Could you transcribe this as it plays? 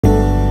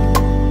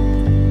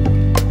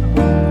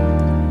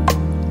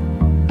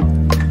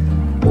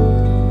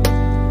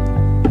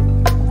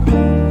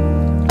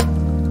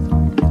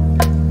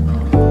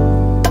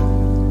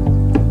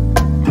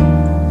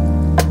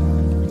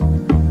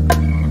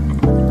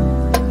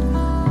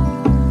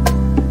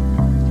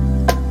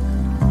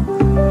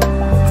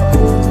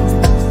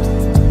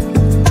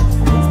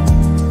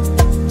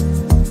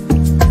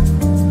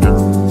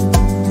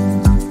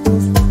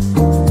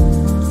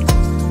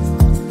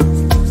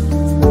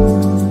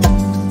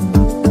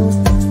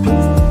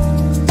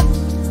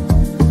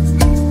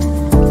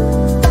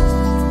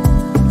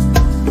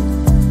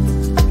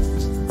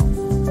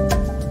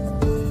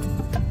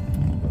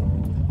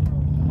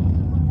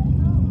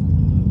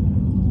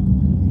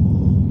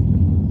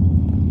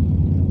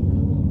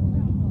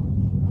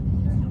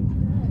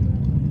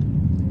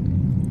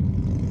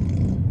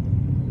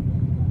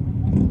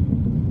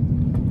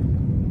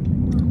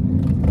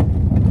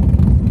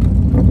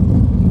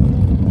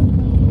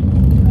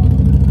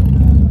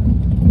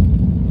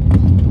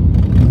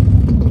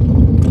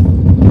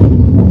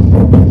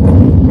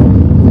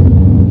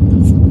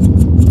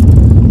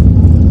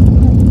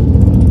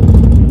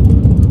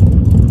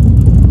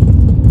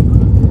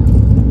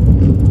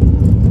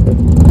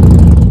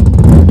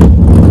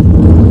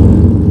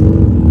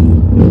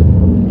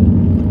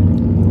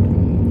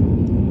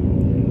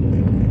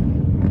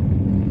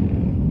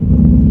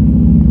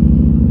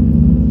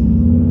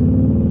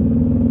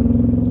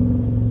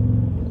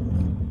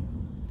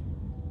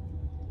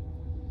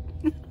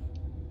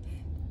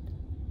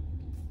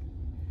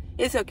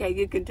It's okay,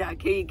 you can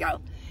talk. Here you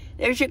go.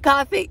 There's your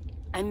coffee.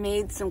 I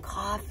made some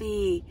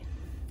coffee.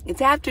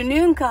 It's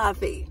afternoon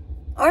coffee,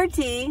 or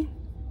tea,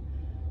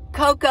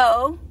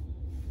 cocoa,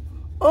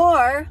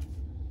 or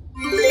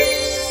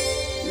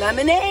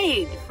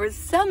lemonade for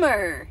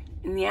summer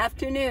in the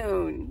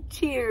afternoon.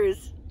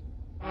 Cheers.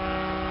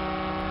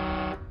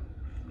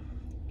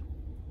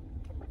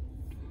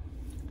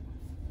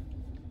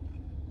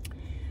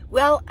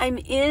 Well, I'm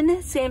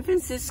in San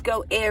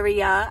Francisco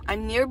area.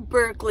 I'm near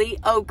Berkeley,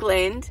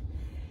 Oakland.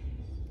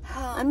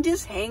 I'm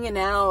just hanging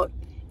out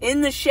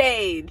in the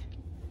shade.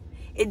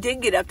 It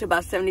did get up to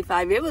about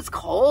 75. It was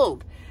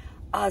cold,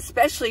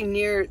 especially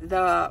near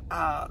the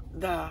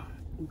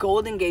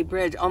Golden Gate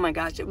Bridge. Oh my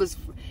gosh, it was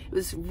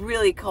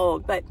really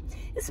cold, but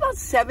it's about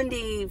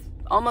 70,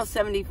 almost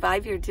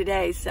 75 here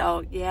today.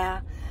 So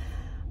yeah,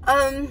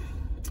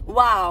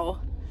 wow.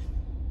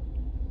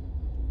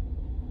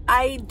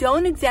 I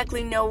don't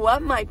exactly know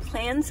what my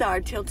plans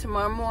are till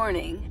tomorrow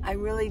morning. I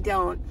really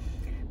don't.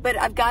 But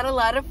I've got a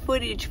lot of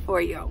footage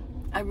for you.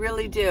 I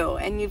really do.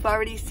 And you've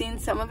already seen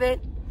some of it.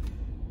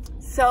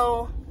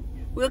 So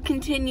we'll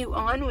continue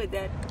on with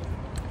it.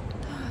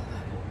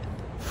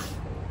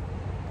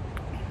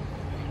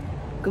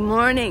 Good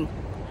morning.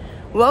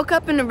 Woke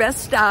up in a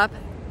rest stop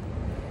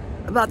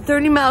about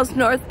 30 miles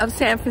north of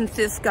San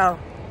Francisco.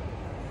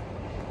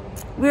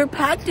 We were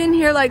packed in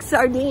here like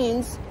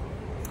sardines.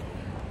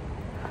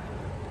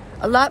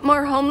 A lot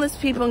more homeless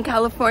people in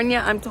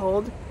California, I'm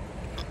told.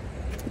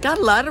 Got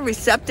a lot of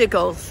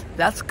receptacles.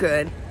 That's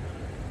good.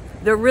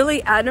 They're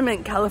really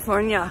adamant,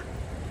 California,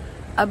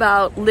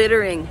 about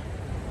littering.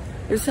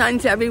 There's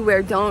signs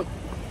everywhere. Don't.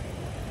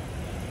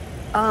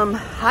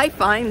 High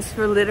fines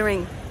for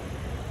littering.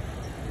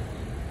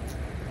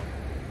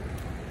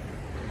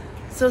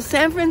 So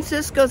San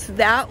Francisco's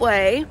that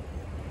way.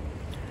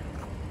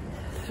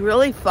 It's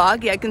really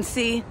foggy. I can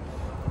see,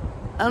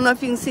 I don't know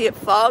if you can see it,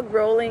 fog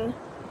rolling.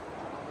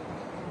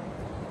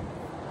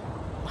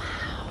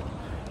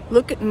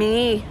 Look at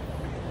me.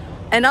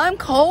 And I'm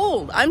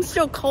cold. I'm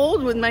still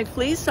cold with my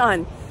fleece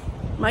on.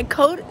 My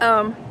coat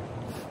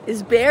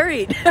is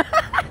buried.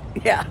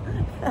 Yeah.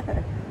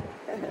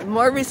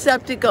 More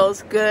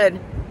receptacles, good.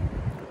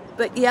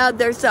 But yeah,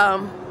 there's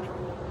a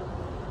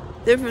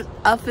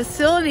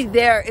facility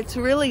there. It's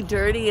really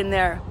dirty in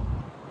there.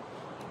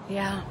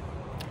 Yeah.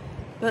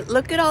 But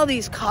look at all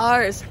these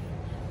cars.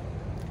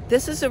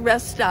 This is a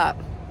rest stop.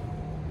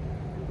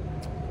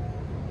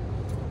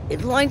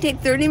 It'll only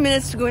take 30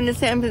 minutes to go into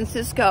San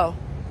Francisco.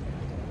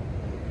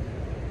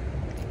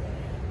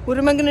 What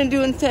am I going to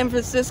do in San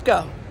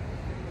Francisco?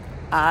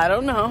 I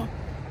don't know.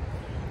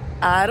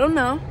 I don't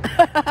know.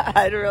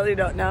 I really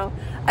don't know.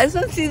 I just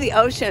want to see the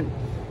ocean.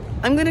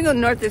 I'm going to go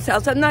north or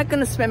south. I'm not going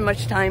to spend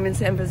much time in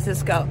San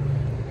Francisco.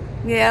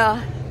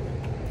 Yeah.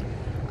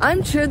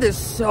 I'm sure there's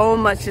so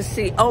much to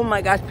see. Oh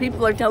my gosh,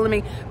 people are telling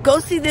me, go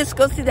see this,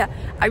 go see that.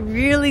 I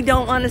really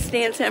don't want to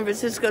stay in San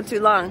Francisco too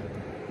long.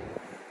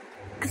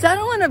 Because I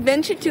don't want to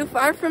venture too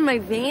far from my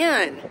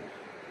van.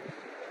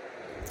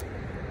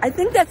 I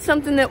think that's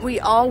something that we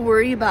all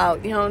worry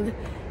about, you know.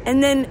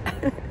 And then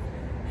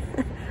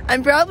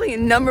I'm probably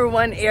in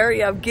 #1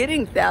 area of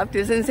getting theft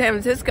is in San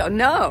Francisco.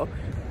 No.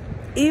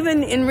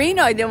 Even in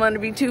Reno, I didn't want to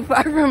be too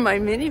far from my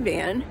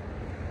minivan.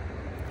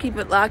 Keep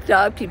it locked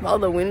up, keep all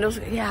the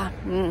windows, yeah.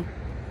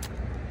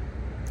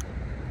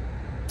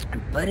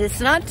 But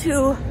it's not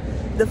too,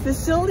 the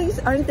facilities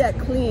aren't that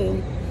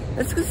clean.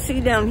 Let's go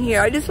see down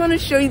here. I just want to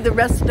show you the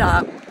rest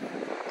stop.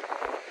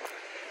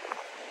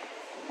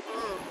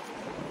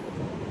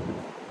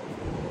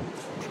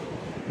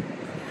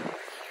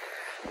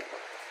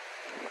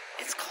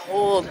 It's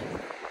cold.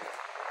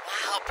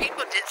 Wow,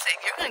 people did say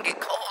you're gonna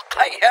get cold.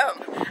 I am.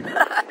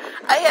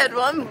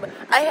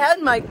 I had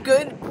my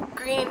good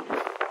green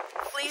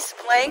fleece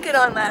blanket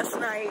on last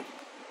night.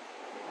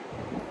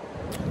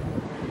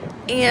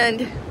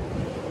 And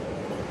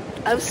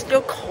I was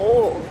still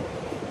cold.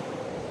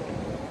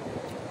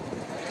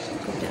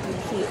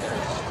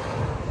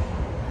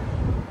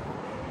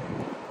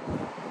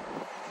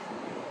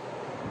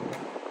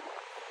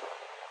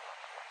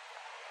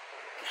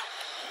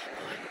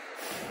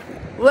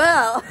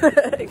 Well,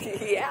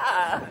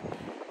 yeah.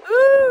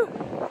 Ooh,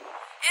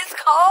 it's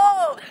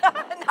cold.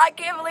 I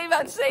can't believe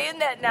I'm saying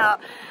that now.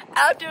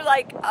 After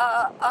like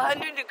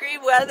 100-degree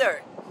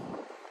weather.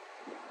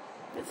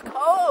 It's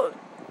cold.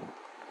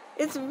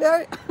 It's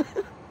very...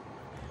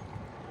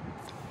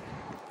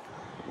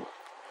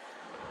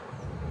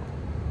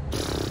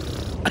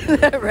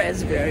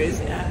 Raspberries,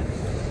 yeah.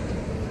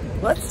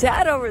 What's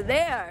that over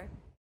there?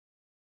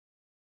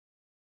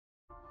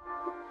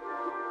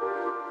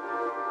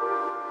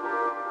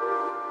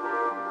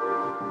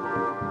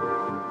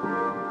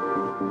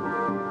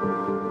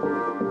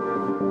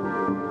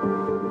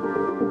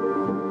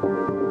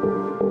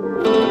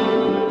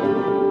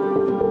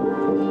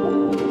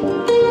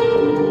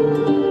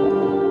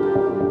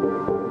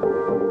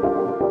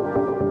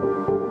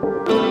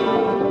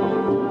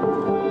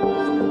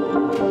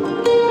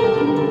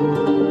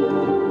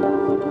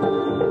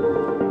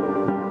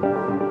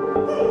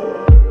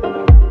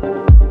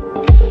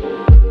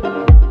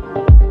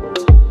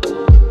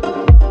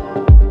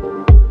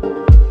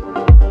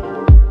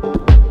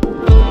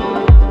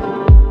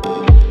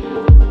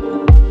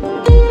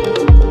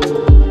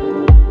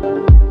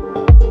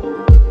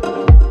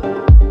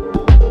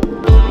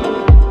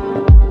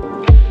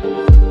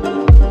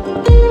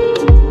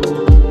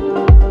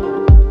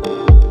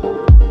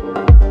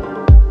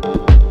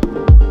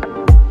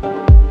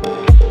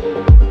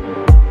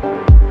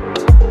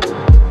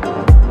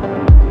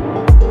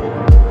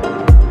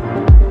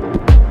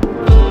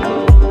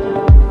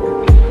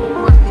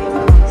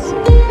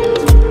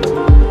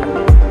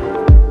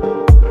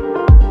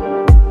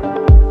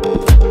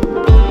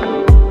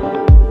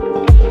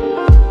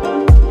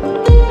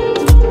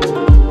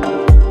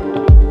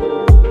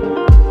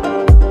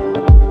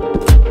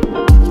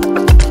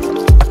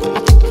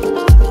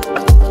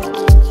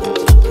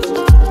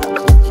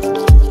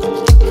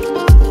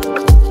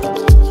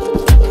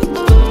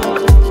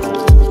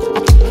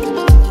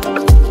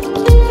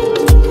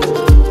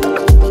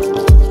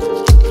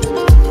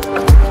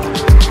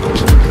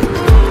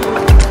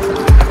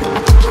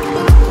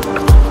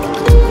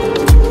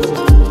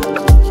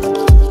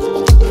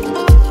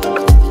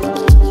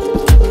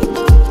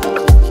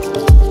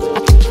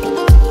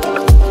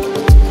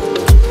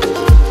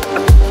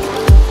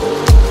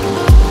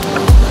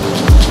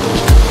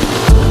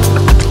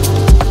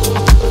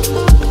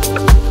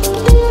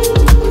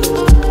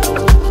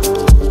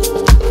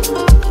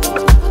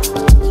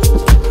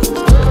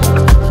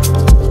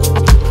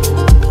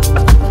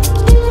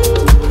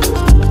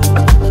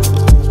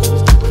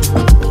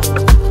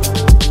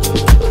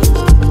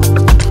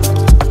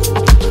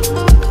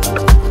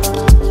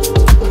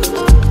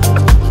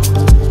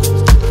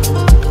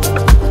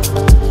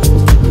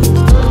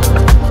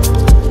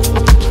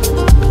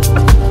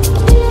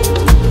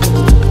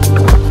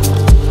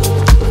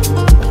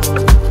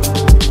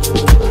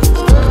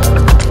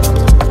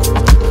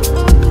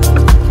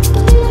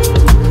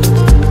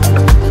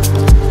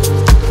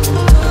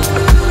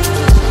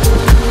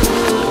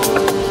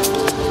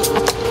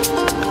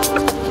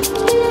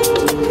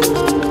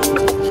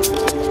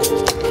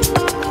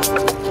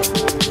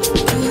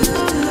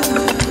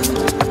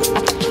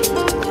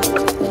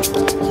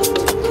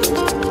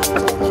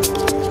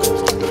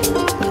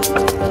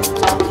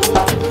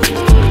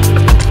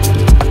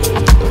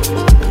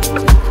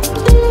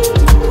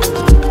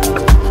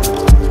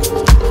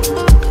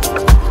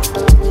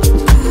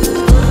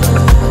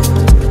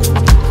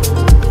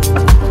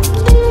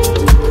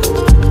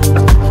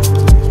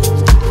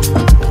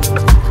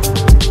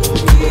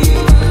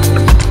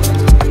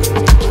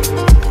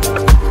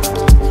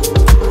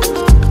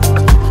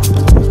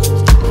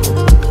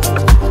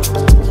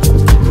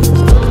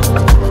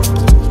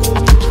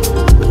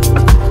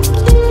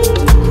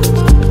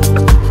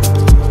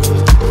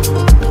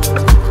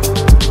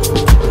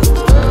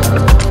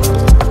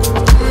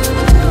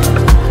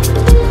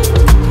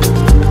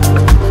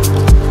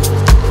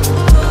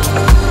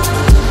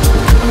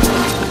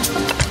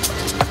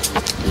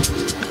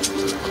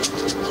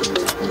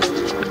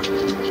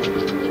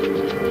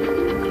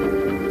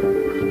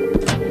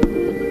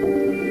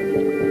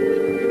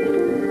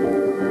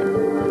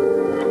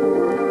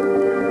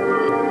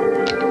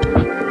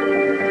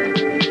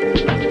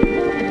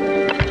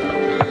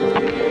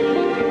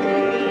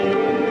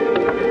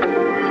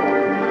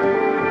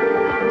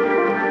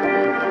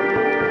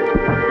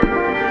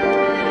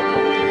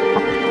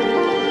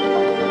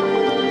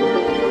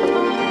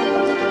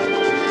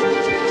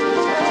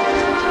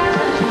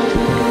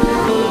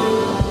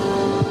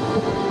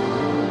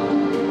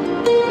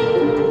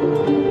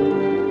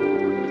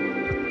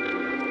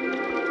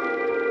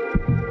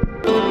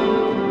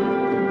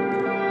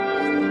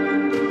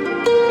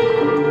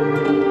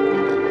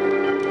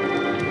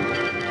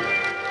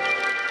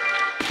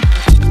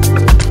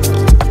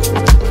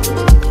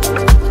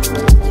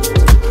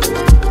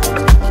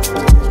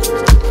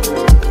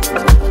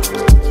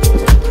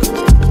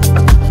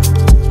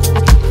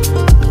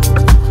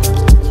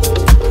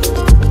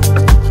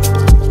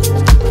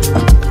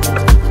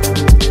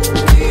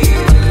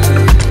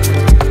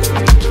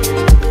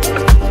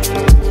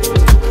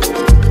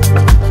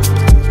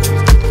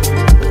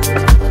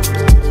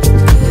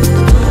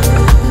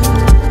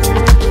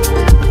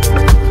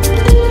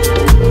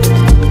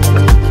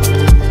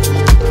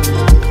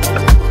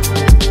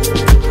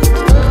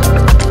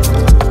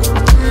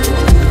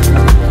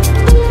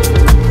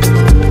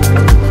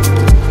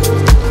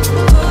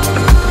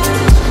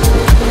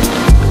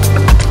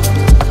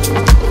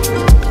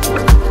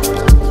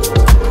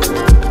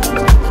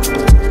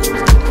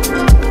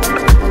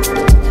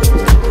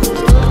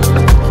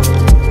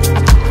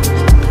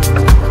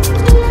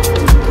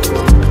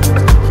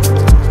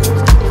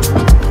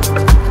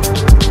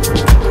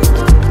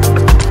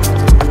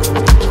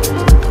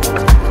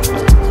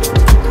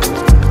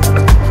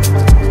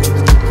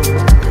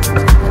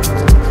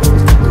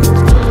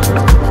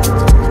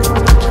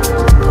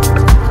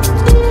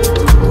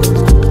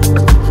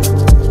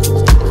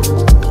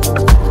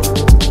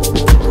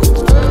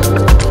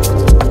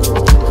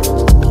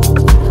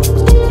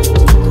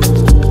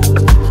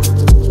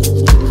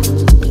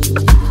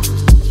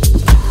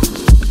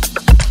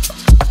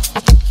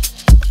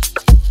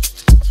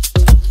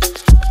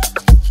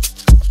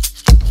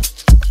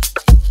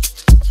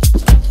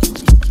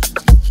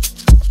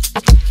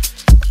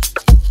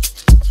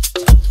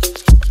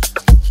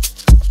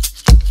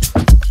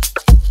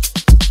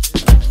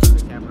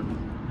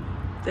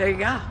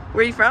 Yeah.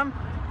 Where are you from?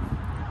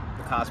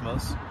 The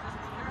cosmos.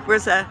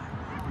 Where's that?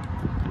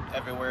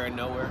 Everywhere and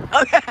nowhere.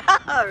 Okay.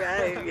 All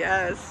right.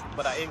 Yes.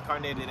 But I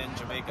incarnated in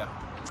Jamaica.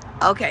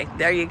 Okay.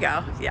 There you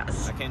go.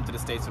 Yes. I came to the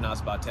States when I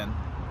was about 10.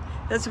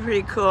 That's a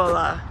pretty cool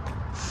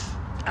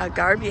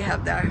garb you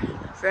have there.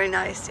 Very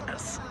nice.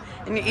 Yes.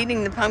 And you're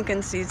eating the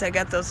pumpkin seeds. I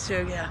got those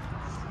too. Yeah.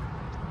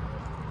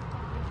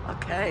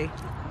 Okay.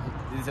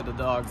 These are the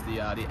dogs. The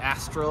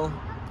astral.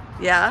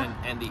 Yeah.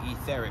 And the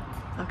etheric.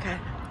 Okay.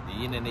 The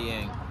yin and the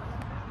yang.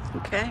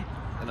 Okay.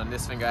 And on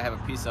this finger I have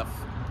a piece of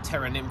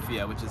Terra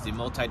Nymphia, which is the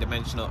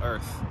multi-dimensional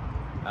earth.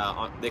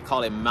 They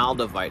call it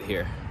Maldavite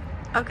here.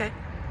 Okay.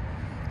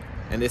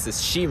 And this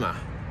is Shima,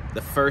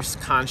 the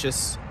first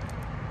conscious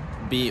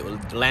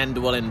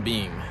land-dwelling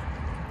being.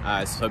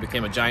 So it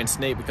became a giant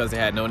snake because they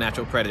had no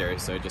natural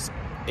predators. So it just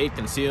ate,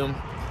 consumed.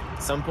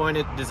 At some point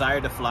it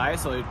desired to fly,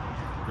 so it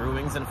grew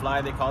wings and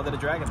fly. They called it a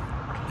dragon.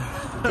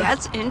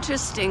 That's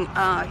interesting.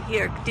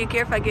 Here, do you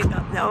care if I get...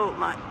 No,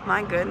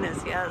 my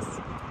goodness, yes.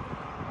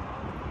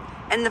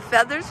 And the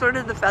feathers, where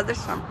are the feathers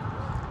from?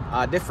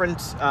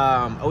 Different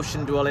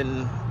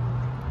ocean-dwelling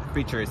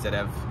creatures that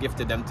have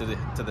gifted them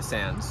to the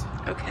sands.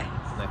 Okay.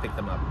 And I picked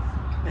them up.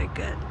 Very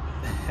good.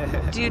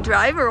 Do you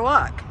drive or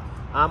walk?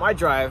 I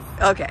drive.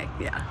 Okay,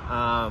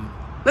 yeah.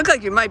 Look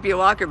like you might be a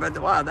walker, but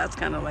wow, that's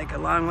kind of like a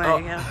long way. Oh.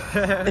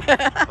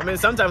 Yeah. I mean,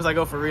 sometimes I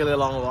go for really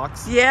long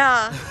walks.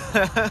 Yeah.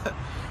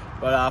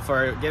 But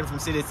for getting from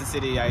city to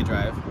city, I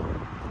drive.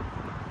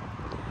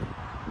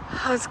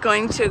 I was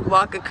going to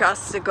walk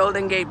across the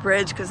Golden Gate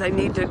Bridge because I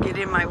need to get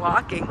in my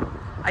walking.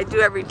 I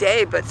do every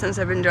day, but since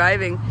I've been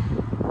driving,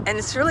 and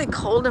it's really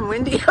cold and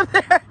windy up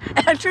there,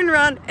 and I turned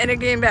around and I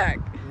came back.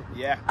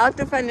 Yeah. I'll have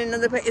to find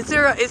another place. Is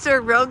there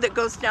a road that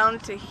goes down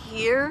to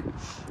here?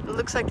 It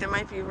looks like there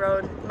might be a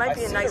road. It might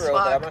be a nice road,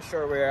 walk. but I'm not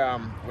sure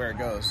where it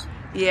goes.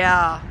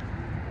 Yeah.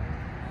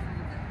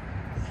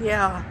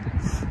 Yeah.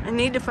 I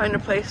need to find a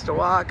place to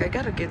walk. I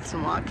gotta get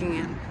some walking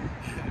in.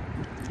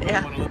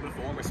 Yeah. Want a little bit of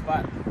a warmer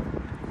spot.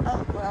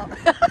 Oh, well.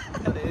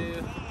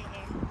 Hello.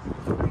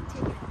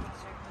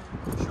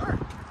 Sure.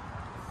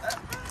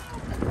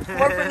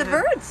 More for the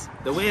birds.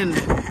 The wind.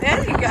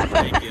 There you go.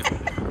 Thank you.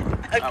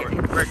 Okay.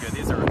 We're good.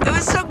 These are. It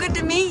was so good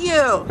to meet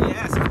you.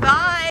 Yes.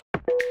 Bye.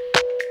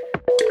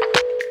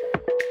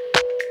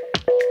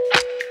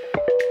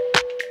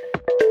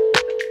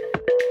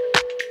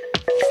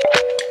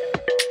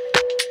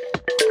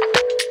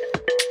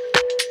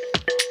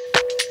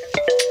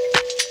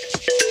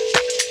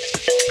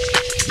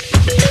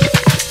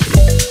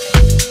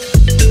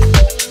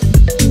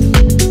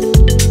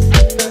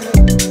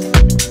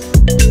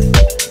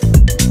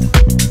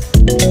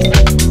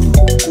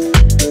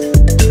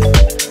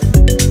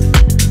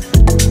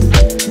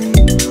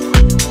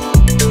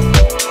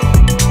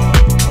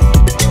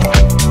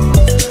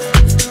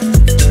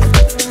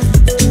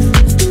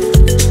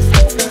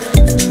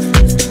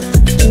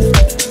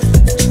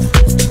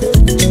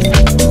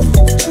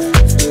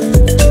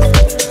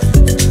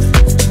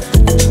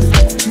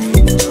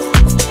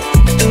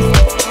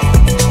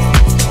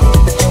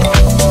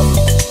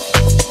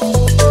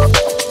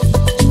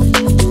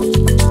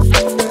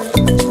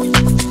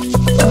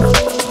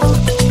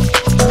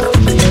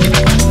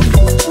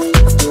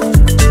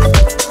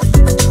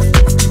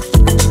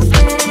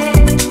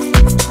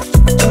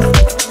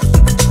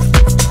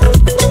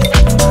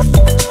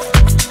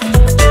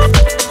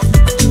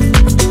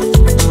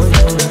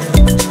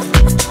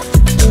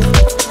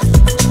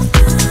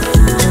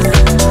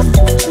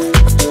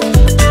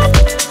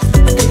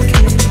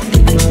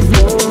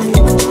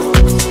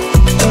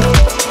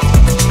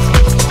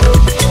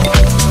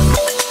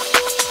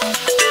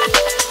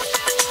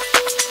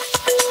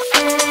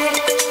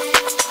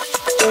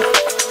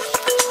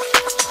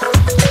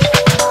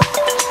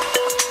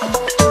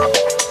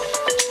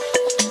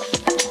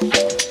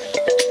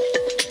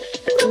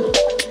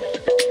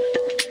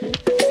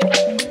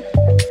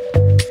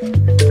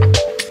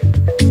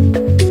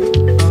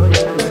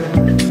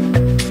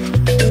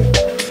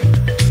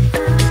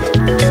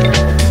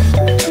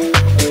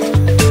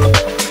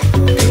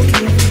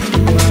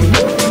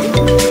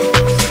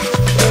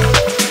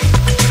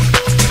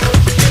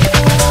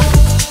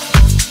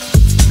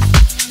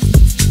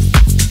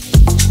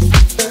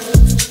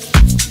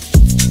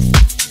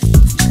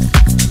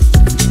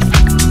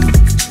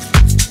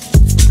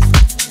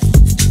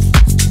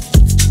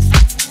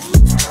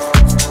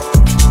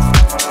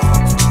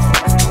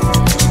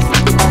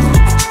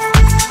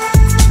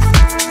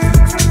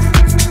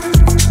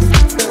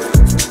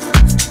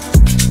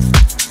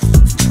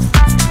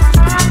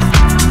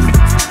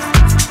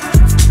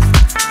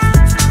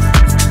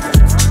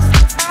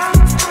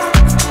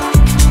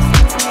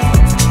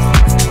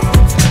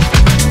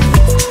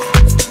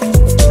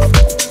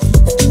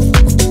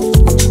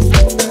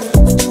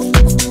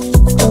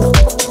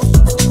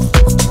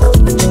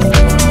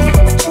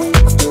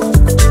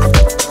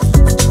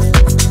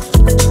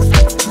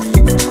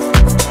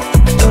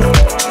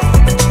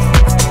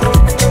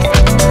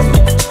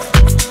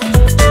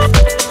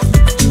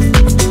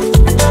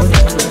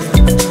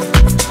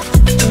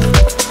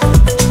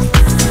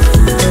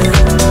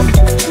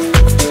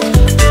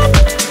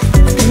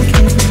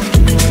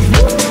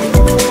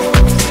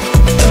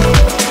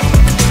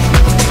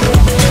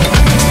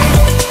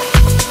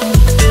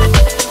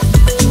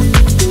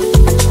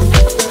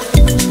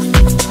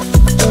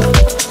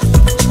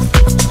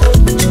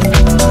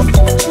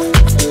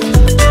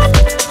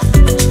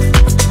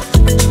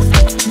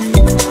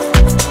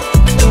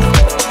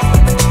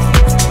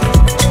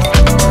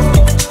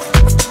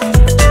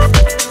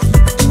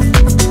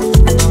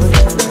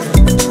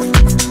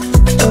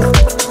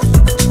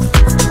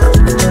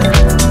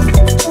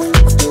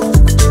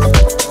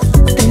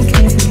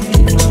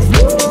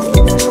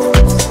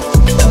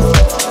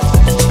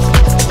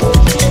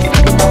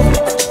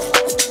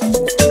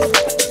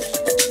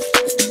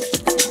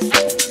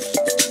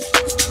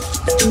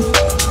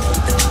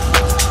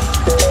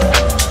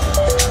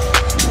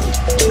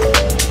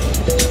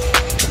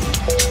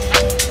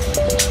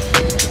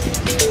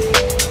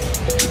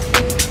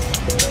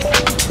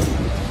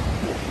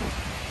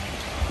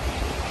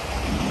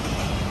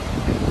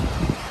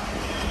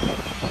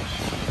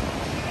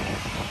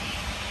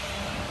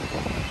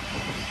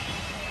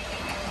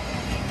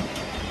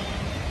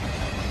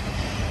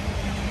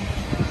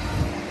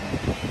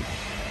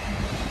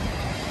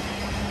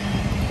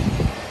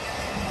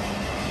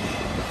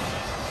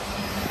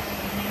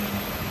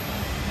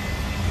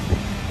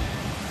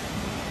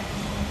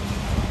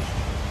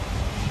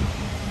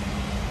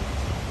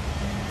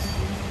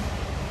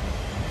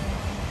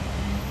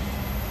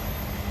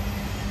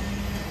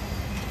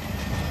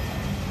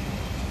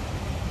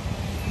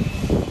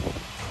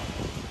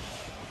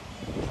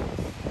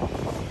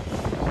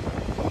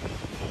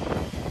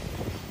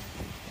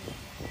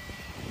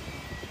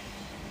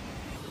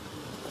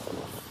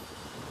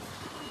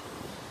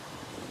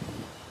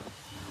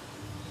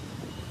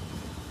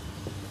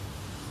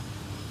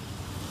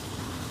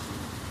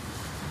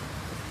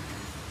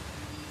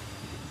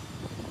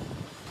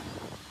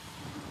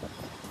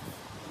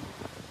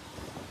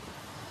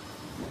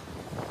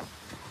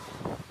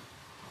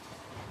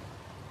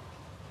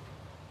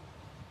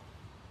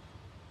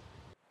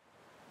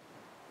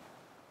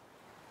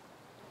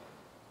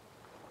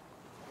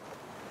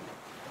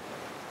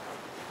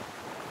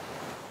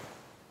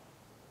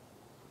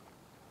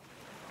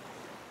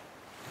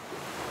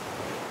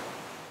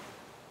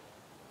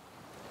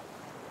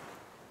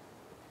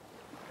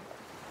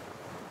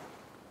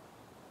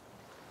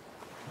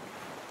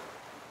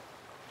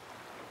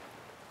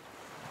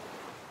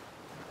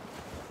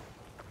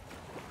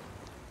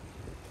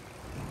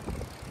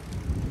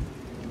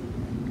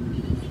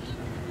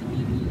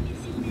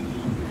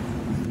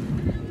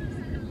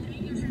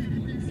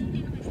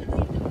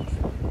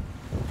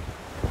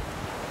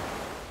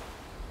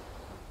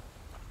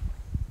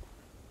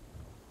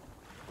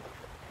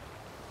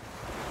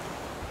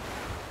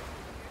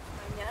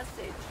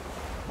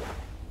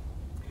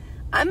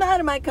 I'm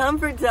out of my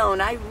comfort zone.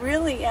 I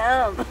really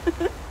am.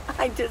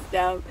 I just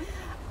am.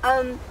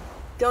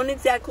 Don't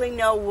exactly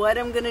know what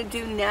I'm going to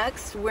do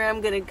next, where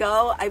I'm going to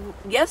go.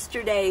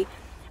 Yesterday,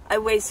 I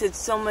wasted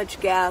so much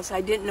gas.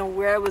 I didn't know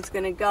where I was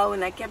going to go,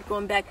 and I kept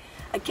going back.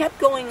 I kept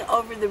going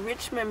over the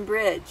Richmond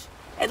Bridge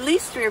at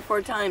least 3 or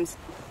 4 times.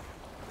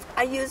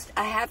 I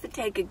had to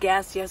take a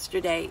gas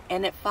yesterday,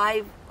 and at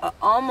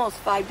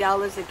almost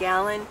 $5 a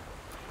gallon,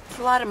 it's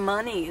a lot of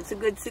money. It's a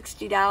good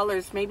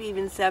 $60, maybe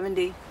even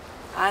 $70.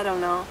 I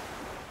don't know.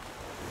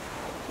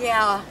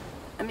 Yeah,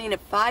 I mean,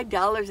 at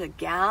 $5 a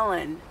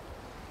gallon.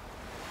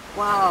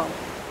 Wow,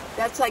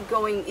 that's like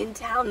going in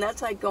town.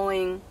 That's like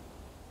going,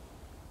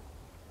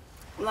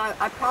 well,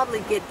 I probably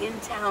get in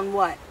town,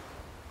 what?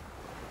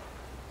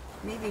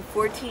 Maybe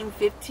 14,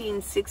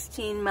 15,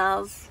 16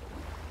 miles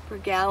per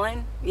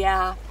gallon.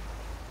 Yeah.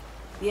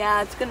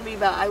 Yeah, it's going to be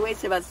about, I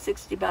wasted about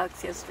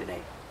 $60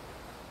 yesterday.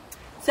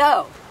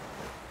 So,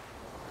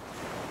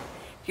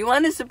 if you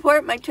want to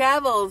support my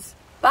travels,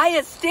 buy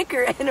a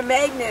sticker and a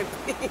magnet,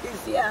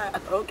 please. Yeah,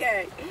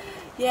 okay.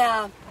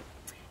 Yeah.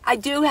 I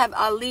do have,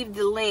 I'll leave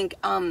the link.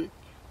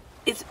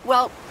 It's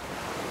right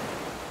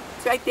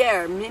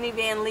there,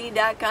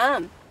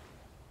 minivanlee.com.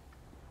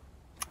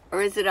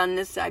 Or is it on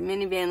this side,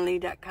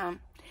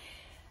 minivanlee.com?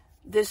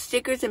 The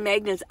stickers and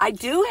magnets. I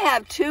do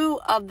have 2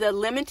 of the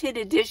limited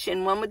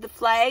edition, one with the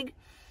flag,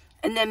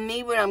 and then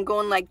me when I'm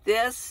going like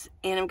this,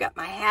 and I've got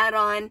my hat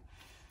on.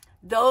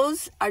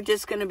 Those are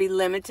just going to be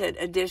limited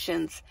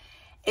editions.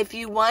 If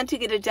you want to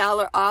get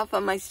 $1 off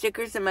on my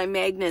stickers and my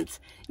magnets,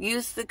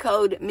 use the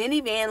code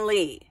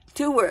MinivanLee.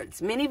 2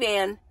 words,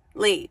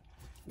 MinivanLee.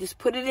 Just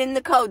put it in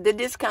the code, the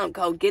discount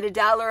code. Get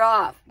 $1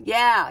 off.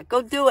 Yeah,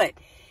 go do it.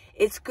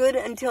 It's good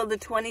until the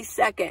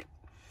 22nd.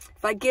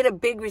 If I get a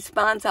big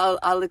response,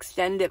 I'll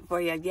extend it for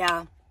you.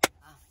 Yeah.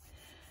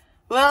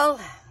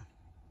 Well,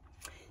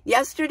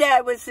 yesterday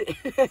I was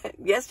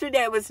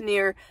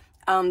near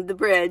the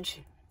bridge,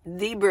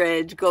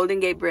 Golden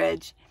Gate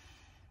Bridge.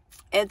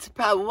 It's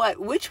probably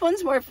which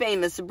one's more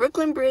famous, the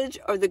Brooklyn Bridge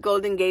or the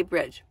Golden Gate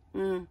Bridge?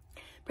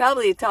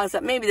 Probably a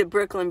toss-up. Maybe the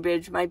Brooklyn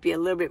Bridge might be a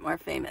little bit more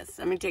famous.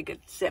 Let me take a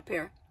sip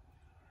here.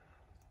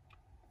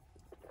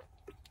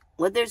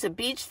 Well, there's a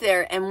beach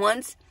there, and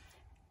once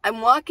I'm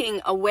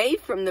walking away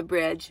from the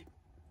bridge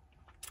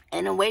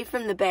and away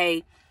from the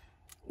bay,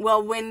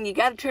 well, when you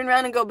got to turn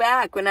around and go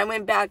back, when I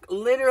went back,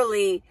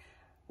 literally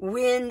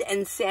wind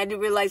and sand, I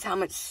didn't realize how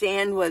much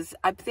sand was.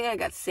 I think I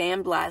got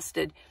sand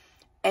blasted.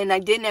 And I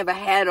didn't have a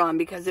hat on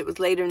because it was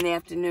later in the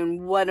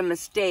afternoon. What a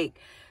mistake.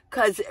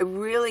 Because it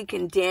really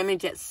can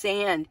damage that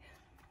sand.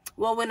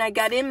 Well, when I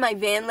got in my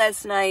van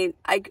last night,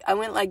 I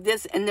went like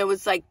this, and there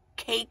was like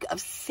cake of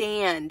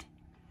sand.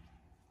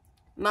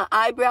 My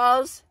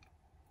eyebrows,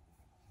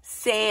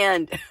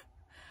 sand.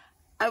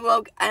 I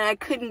woke, and I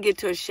couldn't get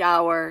to a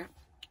shower.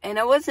 And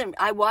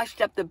I washed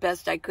up the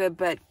best I could,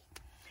 but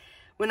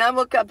when I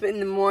woke up in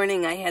the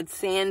morning, I had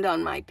sand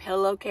on my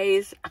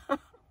pillowcase.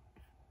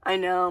 I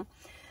know.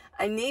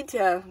 I need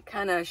to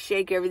kind of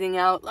shake everything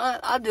out.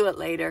 I'll do it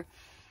later.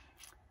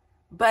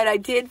 But I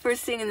did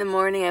first thing in the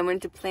morning. I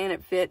went to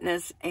Planet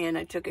Fitness and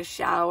I took a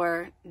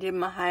shower, did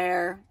my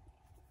hair.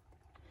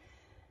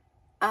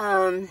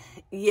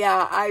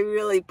 Yeah, I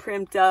really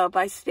primped up.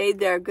 I stayed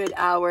there a good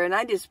hour and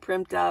I just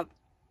primped up.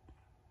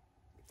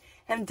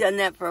 Haven't done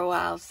that for a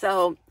while.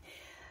 So,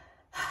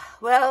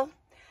 well,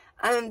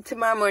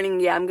 tomorrow morning,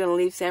 yeah, I'm going to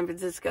leave San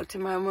Francisco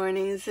tomorrow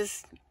morning. It's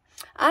just,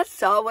 I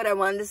saw what I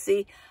wanted to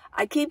see.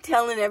 I keep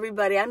telling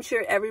everybody, I'm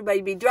sure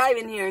everybody be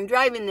driving here and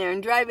driving there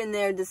and driving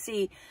there to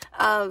see,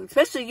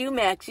 especially you,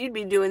 Max, you'd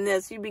be doing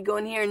this. You'd be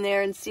going here and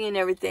there and seeing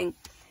everything.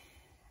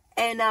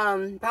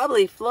 And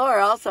probably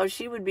Flora also,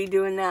 she would be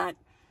doing that.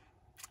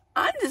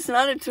 I'm just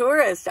not a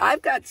tourist.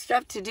 I've got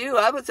stuff to do.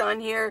 I was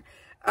on here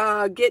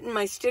getting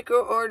my sticker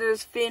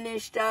orders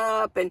finished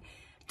up and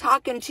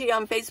talking to you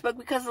on Facebook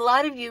because a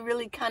lot of you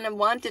really kind of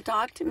want to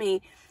talk to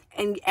me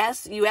and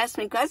ask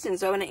me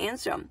questions, so I want to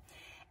answer them.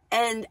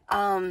 And,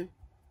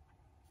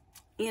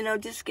 you know,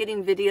 just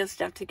getting video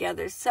stuff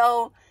together.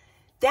 So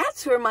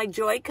that's where my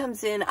joy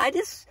comes in. I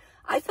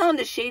found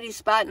a shady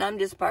spot and I'm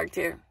just parked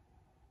here.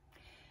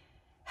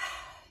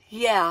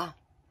 Yeah.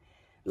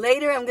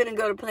 Later I'm going to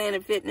go to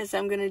Planet Fitness.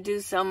 I'm going to do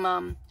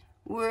some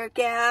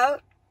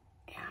workout.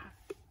 Yeah.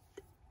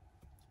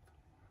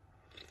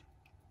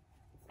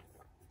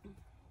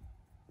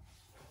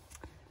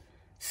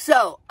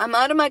 So I'm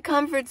out of my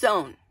comfort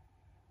zone.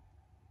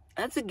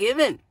 That's a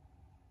given.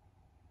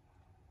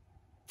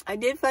 I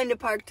did find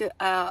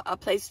a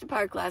place to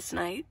park last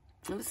night.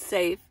 It was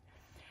safe.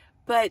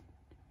 But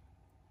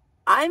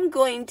my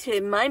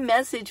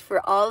message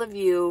for all of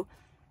you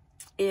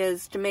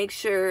is to make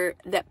sure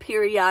that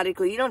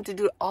periodically, you don't have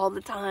to do it all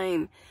the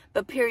time,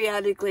 but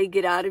periodically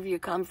get out of your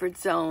comfort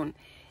zone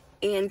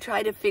and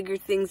try to figure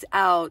things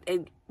out.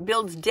 It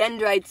builds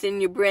dendrites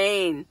in your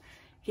brain.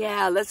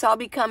 Yeah, let's all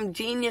become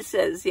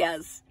geniuses,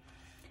 yes.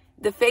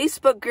 The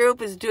Facebook group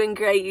is doing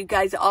great. You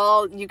guys are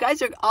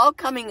all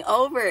coming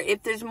over.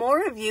 If there's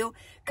more of you,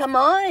 come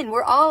on.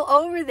 We're all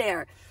over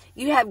there.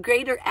 You have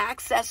greater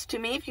access to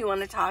me if you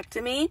want to talk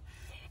to me.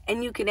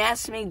 And you can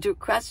ask me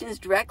questions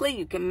directly.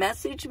 You can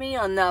message me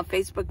on the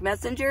Facebook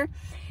Messenger.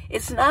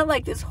 It's not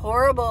like this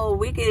horrible,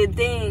 wicked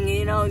thing,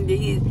 you know,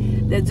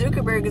 that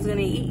Zuckerberg is going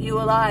to eat you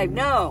alive.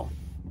 No,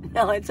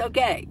 it's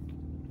okay.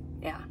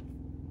 Yeah.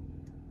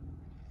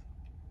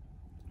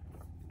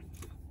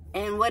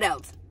 And what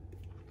else?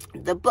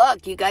 The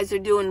book. You guys are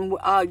doing,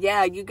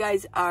 yeah, you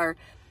guys are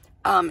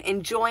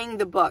enjoying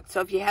the book. So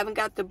if you haven't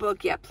got the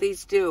book yet,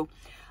 please do.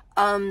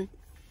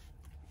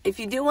 If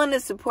you do want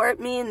to support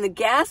me in the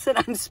gas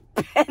that I'm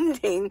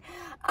spending,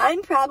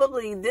 I'm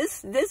probably,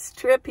 this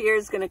trip here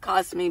is going to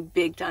cost me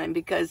big time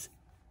because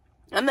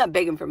I'm not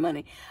begging for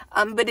money.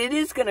 But it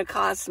is going to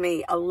cost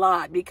me a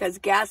lot because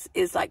gas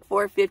is like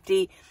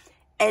 $4.50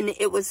 and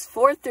it was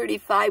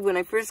 $4.35 when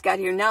I first got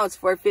here. Now it's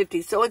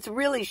 $4.50. So it's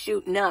really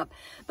shooting up.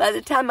 By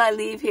the time I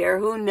leave here,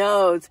 who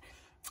knows?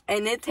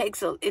 And it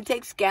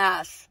takes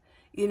gas,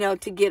 you know,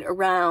 to get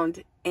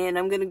around. And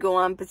I'm going to go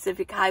on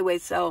Pacific Highway.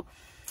 So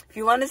if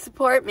you want to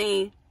support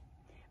me,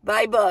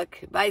 buy a book,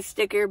 buy a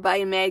sticker, buy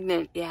a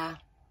magnet. Yeah.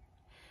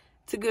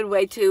 It's a good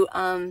way to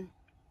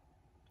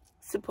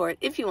support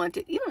if you want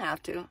to. You don't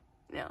have to.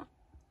 No.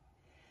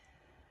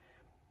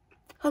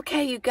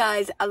 Okay, you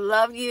guys. I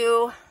love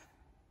you.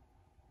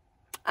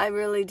 I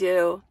really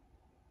do.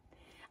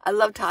 I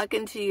love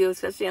talking to you,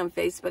 especially on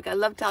Facebook. I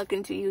love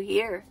talking to you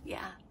here.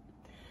 Yeah.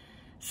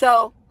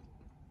 So,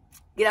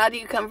 get out of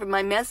your comfort.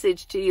 My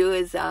message to you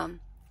is,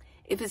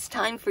 if it's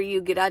time for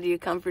you, get out of your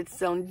comfort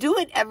zone. Do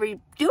it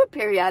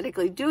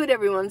periodically. Do it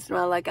every once in a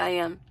while like I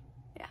am.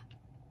 Yeah.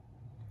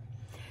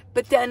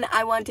 But then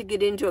I want to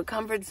get into a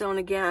comfort zone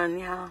again.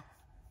 Yeah.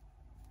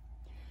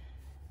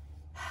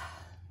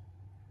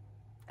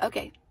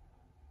 Okay.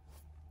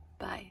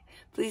 Bye.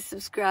 Please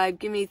subscribe.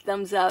 Give me a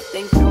thumbs up.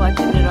 Thanks for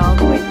watching it all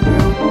the way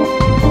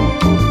through.